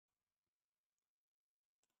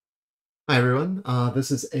Hi everyone, this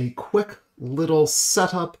is a quick little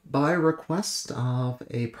setup by request of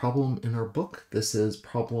a problem in our book. This is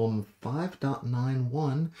problem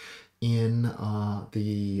 5.91 in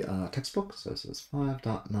the textbook. So this is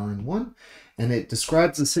 5.91, and it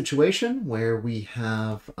describes a situation where we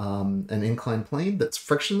have an inclined plane that's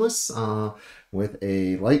frictionless with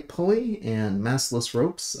a light pulley and massless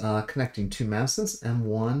ropes connecting two masses,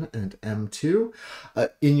 M1 and M2.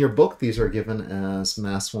 In your book, these are given as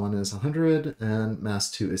mass 1 is 100 and mass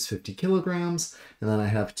 2 is 50 kilograms. And then I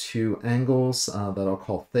have two angles that I'll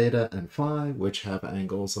call theta and phi, which have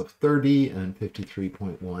angles of 30 and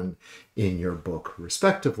 53.1 in your book,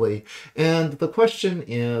 respectively. And the question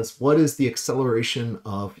is, what is the acceleration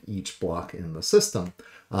of each block in the system,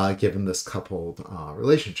 given this coupled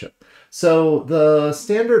relationship? So the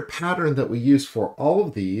standard pattern that we use for all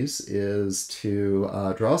of these is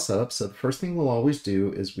to draw a setup. So the first thing we'll always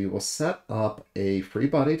do is we will set up a free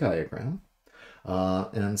body diagram.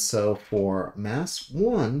 And so for mass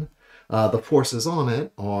 1, the forces on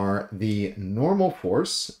it are the normal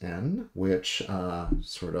force, N, which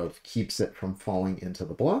sort of keeps it from falling into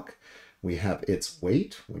the block. We have its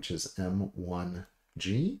weight, which is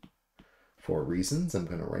M1G. For reasons, I'm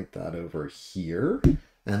going to write that over here.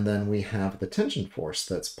 And then we have the tension force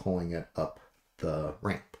that's pulling it up the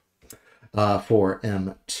ramp. For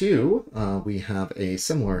M2, we have a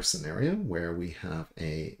similar scenario where we have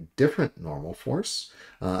a different normal force.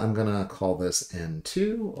 I'm going to call this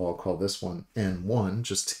N2. I'll call this one N1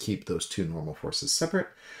 just to keep those two normal forces separate.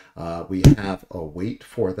 We have a weight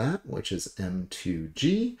for that, which is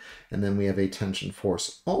M2G. And then we have a tension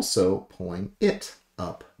force also pulling it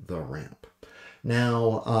up the ramp.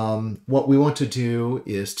 Now, what we want to do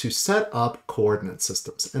is to set up coordinate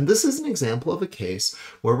systems. And this is an example of a case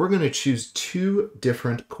where we're going to choose two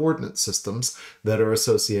different coordinate systems that are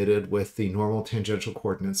associated with the normal tangential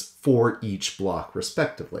coordinates for each block,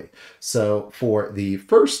 respectively. So for the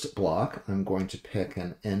first block, I'm going to pick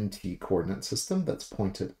an NT coordinate system that's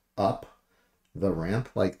pointed up the ramp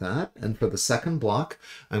like that. And for the second block,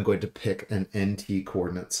 I'm going to pick an NT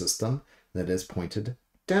coordinate system that is pointed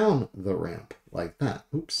down the ramp like that.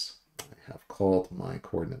 Oops, I have called my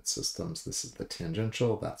coordinate systems. This is the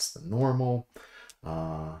tangential, that's the normal.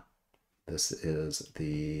 This is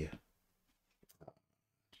the,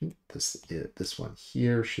 this one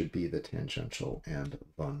here should be the tangential and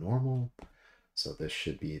the normal. So this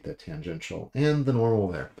should be the tangential and the normal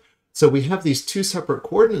there. So we have these two separate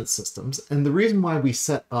coordinate systems, and the reason why we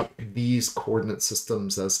set up these coordinate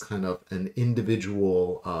systems as kind of an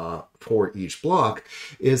individual for each block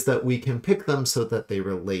is that we can pick them so that they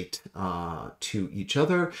relate to each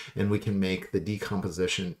other, and we can make the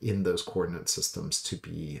decomposition in those coordinate systems to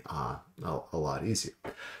be a lot easier.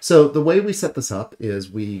 So the way we set this up is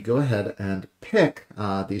we go ahead and pick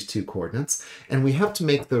these two coordinates, and we have to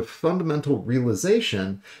make the fundamental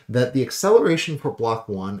realization that the acceleration for block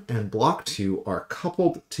 1 and block 2 are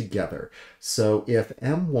coupled together. So if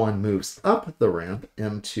M1 moves up the ramp,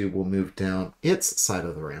 M2 will move down its side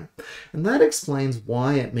of the ramp. And that explains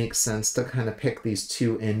why it makes sense to kind of pick these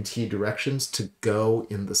two NT directions to go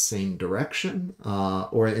in the same direction,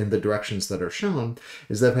 or in the directions that are shown,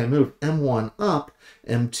 is that if I move M1 up,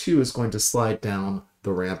 M2 is going to slide down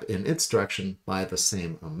the ramp in its direction by the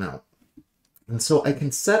same amount. And so I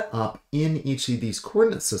can set up in each of these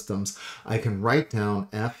coordinate systems, I can write down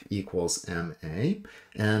F equals MA.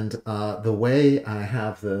 And the way I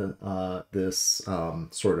have this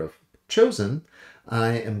sort of chosen, I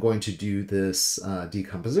am going to do this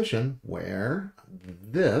decomposition where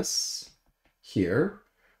this here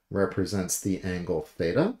represents the angle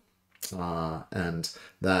theta. And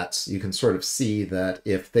that you can sort of see that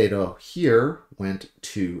if theta here went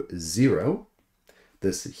to 0,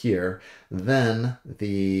 this here, then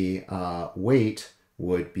the weight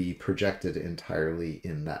would be projected entirely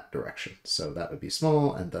in that direction. So that would be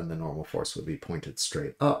small, and then the normal force would be pointed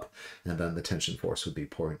straight up, and then the tension force would be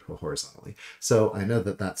pointed horizontally. So I know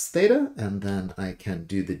that that's theta, and then I can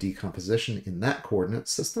do the decomposition in that coordinate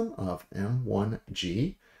system of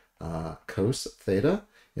M1G cos theta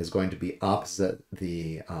is going to be opposite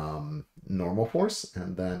the normal force,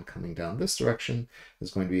 and then coming down this direction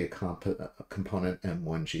is going to be a component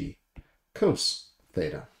M1G cos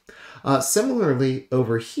theta. Similarly,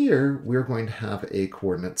 over here, we're going to have a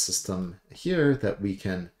coordinate system here that we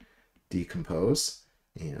can decompose.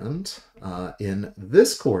 And in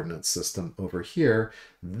this coordinate system over here,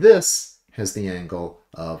 this has the angle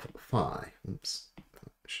of phi. Oops,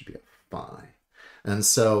 it should be a phi. And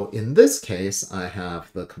so in this case, I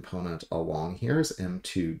have the component along here is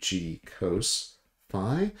M2G cos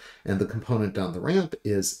phi, and the component down the ramp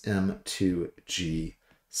is M2G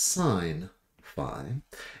sine phi.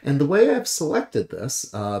 And the way I've selected this,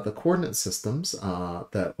 the coordinate systems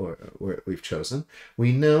that we've chosen,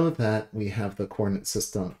 we know that we have the coordinate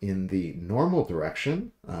system in the normal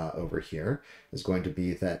direction over here is going to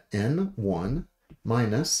be that n1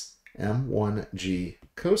 minus m1g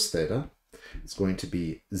cos theta is going to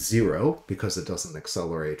be 0 because it doesn't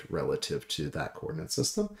accelerate relative to that coordinate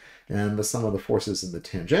system. And the sum of the forces in the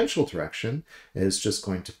tangential direction is just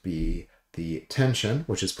going to be the tension,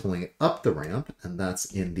 which is pulling it up the ramp, and that's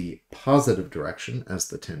in the positive direction as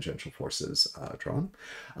the tangential force is drawn.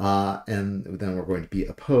 And then we're going to be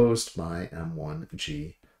opposed by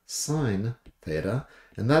m1g sine theta,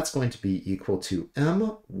 and that's going to be equal to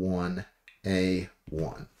m1a1.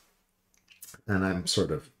 And I'm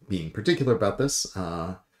sort of being particular about this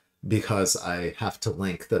because I have to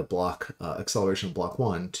link the block acceleration of block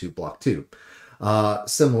 1 to block 2.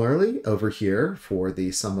 Similarly, over here for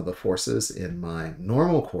the sum of the forces in my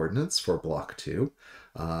normal coordinates for block 2,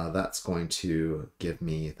 that's going to give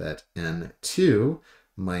me that n2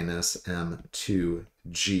 minus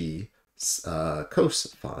m2g cos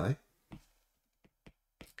phi,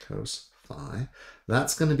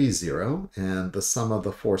 that's going to be 0, and the sum of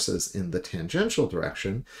the forces in the tangential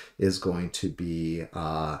direction is going to be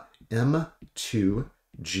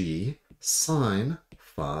m2g sine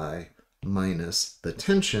phi minus the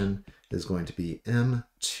tension is going to be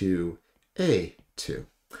m2a2.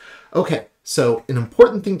 Okay, so an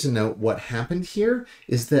important thing to note what happened here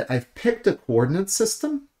is that I've picked a coordinate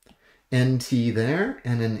system, nt there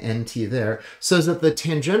and an nt there, so that the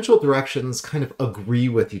tangential directions kind of agree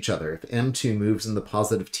with each other. If m2 moves in the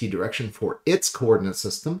positive t direction for its coordinate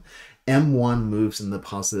system, m1 moves in the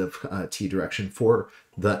positive t direction for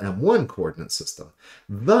the m1 coordinate system.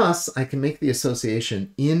 Thus, I can make the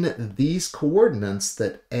association in these coordinates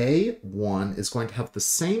that a1 is going to have the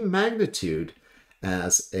same magnitude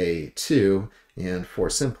as a2, and for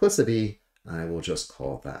simplicity, I will just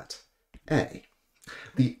call that a.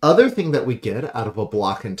 The other thing that we get out of a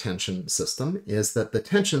block and tension system is that the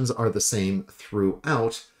tensions are the same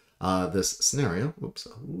throughout this scenario. Oops,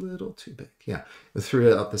 a little too big. Yeah,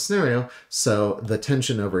 throughout the scenario. So the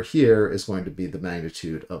tension over here is going to be the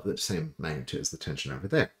magnitude of the same magnitude as the tension over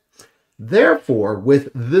there. Therefore,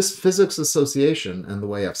 with this physics association and the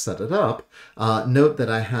way I've set it up, note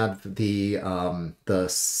that I have the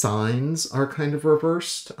signs are kind of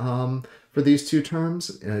reversed for these two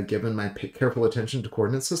terms, given my careful attention to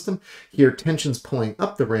coordinate system. Here, tension's pulling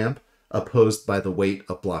up the ramp, opposed by the weight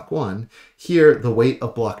of block 1. Here, the weight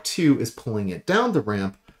of block 2 is pulling it down the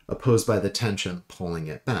ramp, opposed by the tension pulling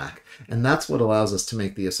it back. And that's what allows us to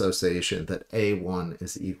make the association that A1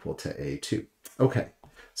 is equal to A2. Okay,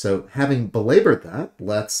 so having belabored that,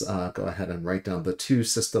 let's go ahead and write down the two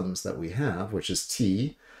systems that we have, which is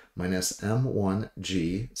T minus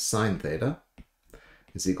M1G sine theta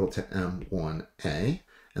is equal to M1A.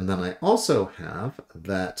 And then I also have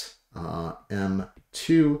that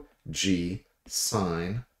M2G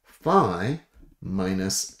sine phi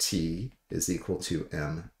minus T is equal to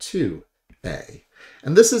M2A.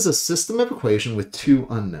 And this is a system of equation with two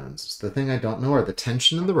unknowns. The thing I don't know are the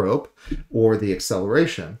tension in the rope or the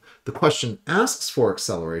acceleration. The question asks for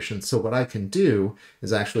acceleration, so what I can do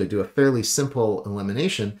is actually do a fairly simple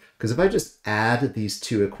elimination, because if I just add these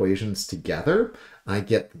two equations together, I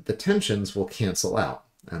get that the tensions will cancel out.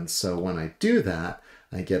 And so when I do that,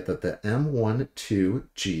 I get that the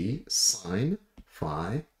M12G sine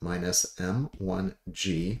phi minus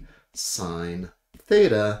M1G sine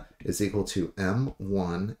theta is equal to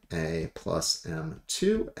M1A plus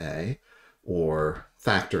M2A, or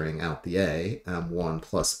factoring out the A, M1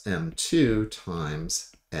 plus M2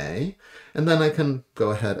 times A. And then I can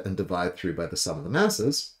go ahead and divide through by the sum of the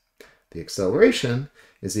masses. The acceleration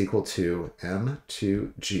is equal to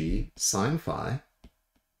M2G sine phi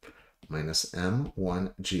minus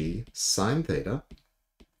M1G sine theta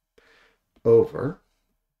over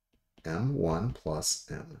M1 plus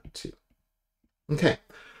M2. Okay,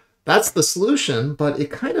 that's the solution, but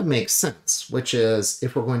it kind of makes sense, which is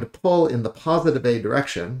if we're going to pull in the positive A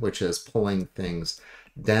direction, which is pulling things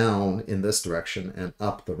down in this direction and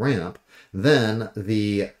up the ramp, then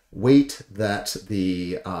the weight that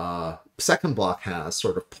the second block has,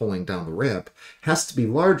 sort of pulling down the ramp, has to be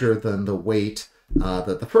larger than the weight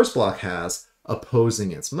that the first block has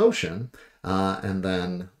opposing its motion. And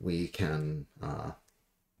then we can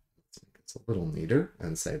it's a little neater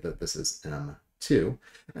and say that this is M2.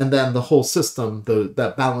 And then the whole system,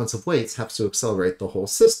 that balance of weights has to accelerate the whole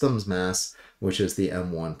system's mass which is the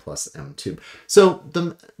m1 plus m2. So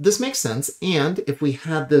this makes sense, and if we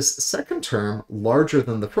had this second term larger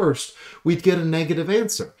than the first, we'd get a negative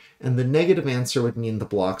answer. And the negative answer would mean the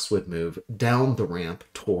blocks would move down the ramp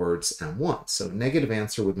towards m1. So negative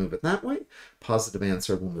answer would move it that way, positive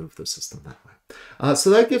answer will move the system that way.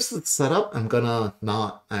 So that gives the setup. I'm gonna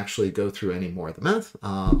not actually go through any more of the math,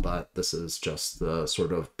 but this is just the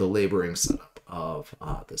sort of belaboring setup of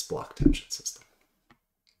this block tension system.